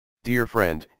Dear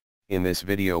friend, in this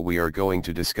video we are going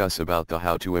to discuss about the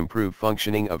how to improve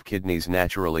functioning of kidneys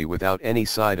naturally without any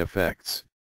side effects.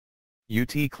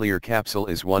 UT Clear Capsule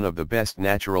is one of the best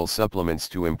natural supplements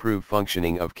to improve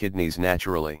functioning of kidneys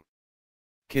naturally.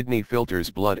 Kidney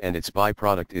filters blood and its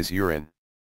byproduct is urine.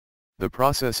 The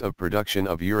process of production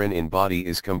of urine in body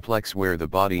is complex, where the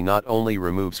body not only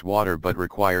removes water but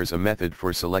requires a method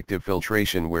for selective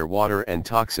filtration where water and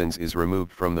toxins is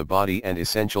removed from the body and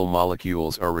essential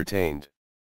molecules are retained.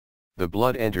 The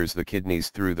blood enters the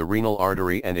kidneys through the renal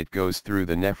artery and it goes through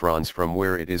the nephrons, from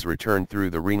where it is returned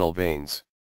through the renal veins.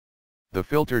 The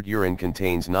filtered urine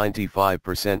contains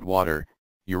 95% water,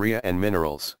 urea and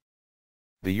minerals.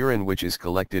 The urine which is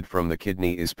collected from the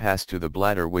kidney is passed to the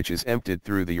bladder, which is emptied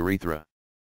through the urethra.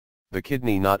 The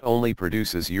kidney not only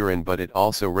produces urine but it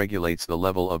also regulates the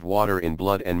level of water in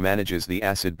blood and manages the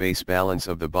acid-base balance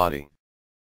of the body.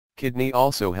 Kidney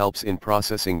also helps in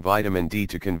processing vitamin D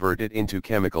to convert it into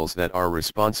chemicals that are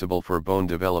responsible for bone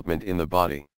development in the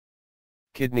body.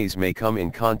 Kidneys may come in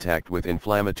contact with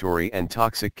inflammatory and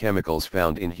toxic chemicals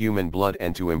found in human blood,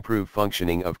 and to improve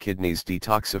functioning of kidneys,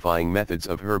 detoxifying methods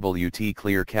of herbal UT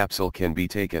Clear Capsule can be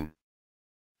taken.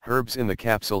 Herbs in the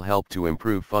capsule help to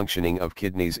improve functioning of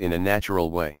kidneys in a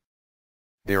natural way.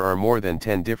 There are more than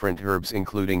 10 different herbs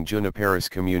including Juniperus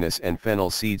communis and fennel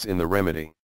seeds in the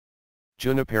remedy.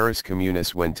 Juniperus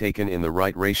communis, when taken in the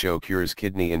right ratio, cures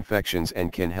kidney infections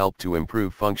and can help to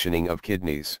improve functioning of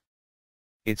kidneys.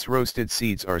 Its roasted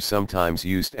seeds are sometimes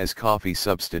used as coffee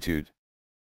substitute.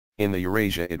 In the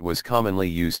Eurasia it was commonly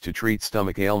used to treat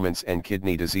stomach ailments and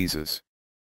kidney diseases.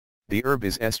 The herb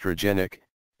is estrogenic,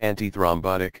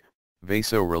 antithrombotic,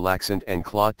 vasorelaxant and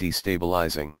clot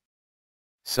destabilizing.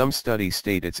 Some studies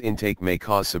state its intake may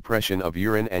cause suppression of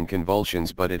urine and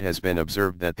convulsions, but it has been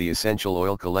observed that the essential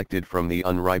oil collected from the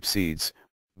unripe seeds,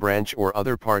 branch or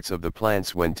other parts of the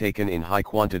plants when taken in high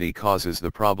quantity causes the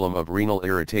problem of renal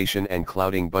irritation and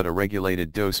clotting, but a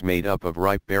regulated dose made up of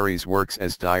ripe berries works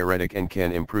as diuretic and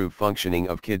can improve functioning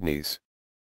of kidneys.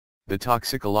 The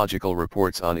toxicological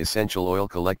reports on essential oil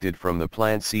collected from the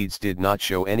plant seeds did not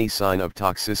show any sign of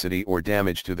toxicity or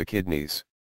damage to the kidneys.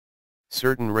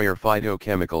 Certain rare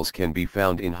phytochemicals can be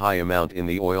found in high amount in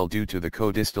the oil due to the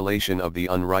co-distillation of the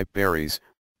unripe berries,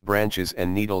 branches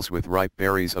and needles with ripe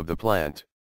berries of the plant.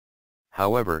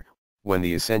 However, when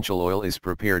the essential oil is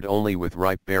prepared only with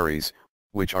ripe berries,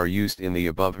 which are used in the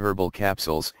above herbal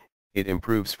capsules, it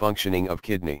improves functioning of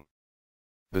kidney.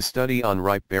 The study on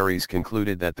ripe berries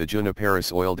concluded that the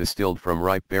Juniperus oil distilled from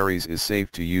ripe berries is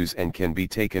safe to use and can be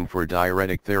taken for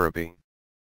diuretic therapy.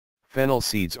 Fennel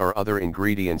seeds are other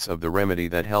ingredients of the remedy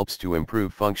that helps to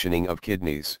improve functioning of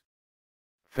kidneys.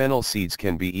 Fennel seeds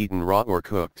can be eaten raw or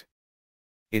cooked.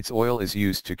 Its oil is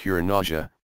used to cure nausea,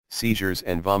 seizures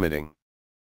and vomiting.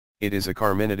 It is a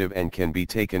carminative and can be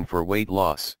taken for weight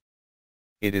loss.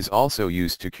 It is also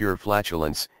used to cure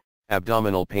flatulence,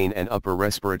 abdominal pain and upper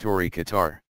respiratory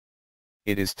catarrh.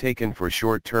 It is taken for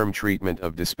short-term treatment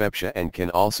of dyspepsia and can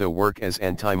also work as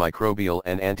antimicrobial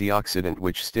and antioxidant,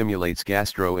 which stimulates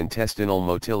gastrointestinal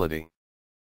motility.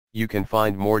 You can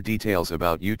find more details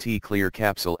about UT Clear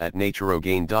Capsule at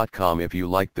naturogain.com. If you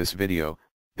liked this video,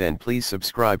 then please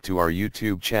subscribe to our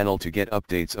YouTube channel to get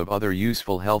updates of other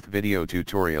useful health video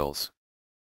tutorials.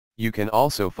 You can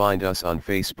also find us on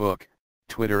Facebook,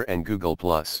 Twitter and Google+.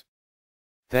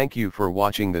 Thank you for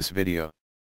watching this video.